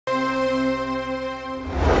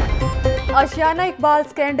आशियाना Iqbal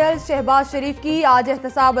scandal, Shahbaz शरीफ की आज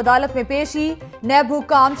एहतसाब अदालत में पेशी। नैब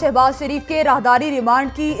हुक्काम शहबाज शरीफ के राहदारी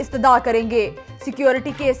रिमांड की इस्तदा करेंगे।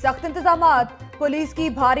 सिक्योरिटी के सख्त इंतजामात, पुलिस की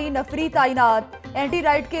भारी नफरी तैनात, एंटी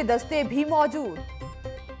राइट के दस्ते भी मौजूद।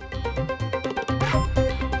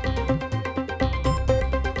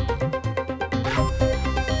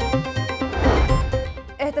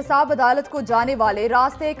 एहतसाब अदालत को जाने वाले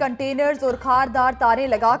रास्ते कंटेनर्स और खारदार तारे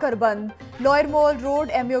लगाकर बंद। Lawyer mall road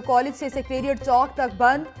ammo college से सेक्रेटरिएट चौक तक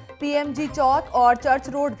बंद। पीएमजी चौक और चर्च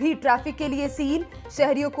रोड भी ट्रैफिक के लिए सील।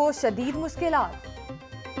 शहरियों को शदीद मुश्किलात।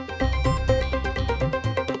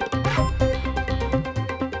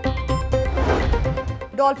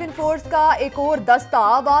 डॉल्फिन फोर्स का एक और दस्ता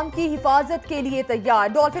आवाम की हिफाजत के लिए तैयार।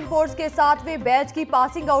 डॉल्फिन फोर्स के 7वें बैच की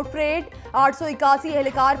passing out parade, 881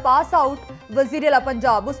 एहलकार pass out. वजीर आला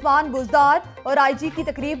पंजाब उस्मान बुजदार और आईजी की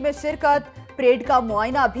तकरीब में शिरकत। परेड का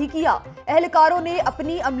मुआयना भी किया। एहलकारों ने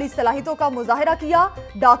अपनी अमली सलाहियतों का मुजाहरा किया।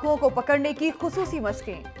 डाकुओं को पकड़ने की खुसूसी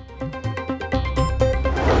मशकें।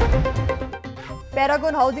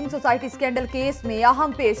 Paragon housing society scandal case में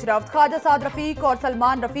अहम पेशरफ्त। ख्वाजा साद रफीक और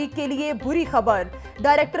सलमान रफीक के लिए बुरी खबर।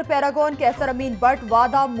 Director Paragon Kaiser Amin but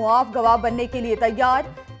वादा मुआफ गवाह बनने के लिए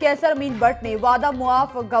तैयार। कैसर अमीन बट ने वादा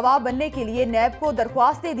मुआफ गवाह बनने के लिए नैब को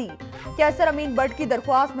दरख्वास्त दे दी। कैसर अमीन बट की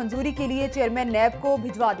दरख्वास्त मंजूरी के लिए चेयरमैन नैब को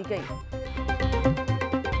भिजवा दी गई।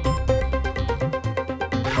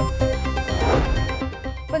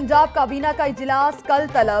 पंजाब काबीना का इजलास कल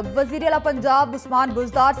तलब। वजीर आला पंजाब उस्मान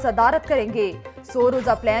बुजदार सदारत करेंगे। 100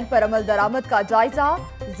 रोजा प्लान पर अमल दरामद का जायजा।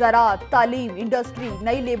 ज़राअत, तालीम, इंडस्ट्री,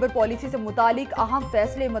 नई लेबर पॉलिसी से मुतालिक अहम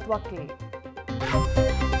फैसले मुतवक्के।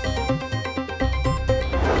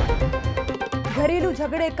 घरेलू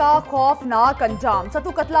झगड़े का खौफनाक अंजाम।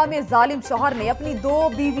 सतु कतला में जालिम शौहर ने अपनी 2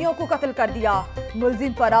 बीवियों को कत्ल कर दिया।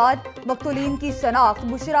 मुलजिम फरार। मकतूलीन की शनाख्त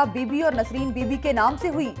मुशरा बीबी और नसरीन बीबी के नाम से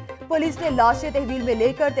हुई। पुलिस ने लाशें तहवील में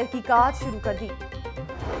लेकर तहकीकात शुरू कर दी।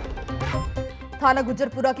 थाना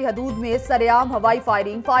गुजरपुरा की हदूद में सरेआम हवाई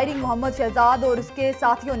फायरिंग मोहम्मद शहजाद और उसके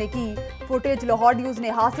साथियों ने की। फुटेज लाहौर न्यूज ने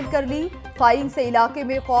हासिल कर ली। फायरिंग से इलाके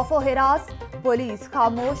में खौफ व हिरास। पुलिस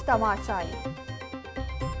खामोश तमाशाई।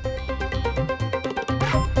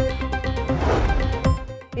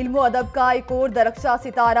 इल्मो अदब का एक और दरख्शा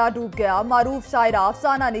सितारा डूब गया। मारूफ शायरा,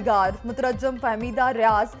 अफसाना निगार, मुतरज्जम फहमीदा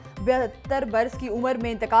रियाज 72 बरस की उम्र में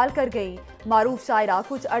इंतकाल कर गई। मारूफ शायरा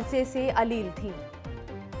कुछ अरसे से अलील थी।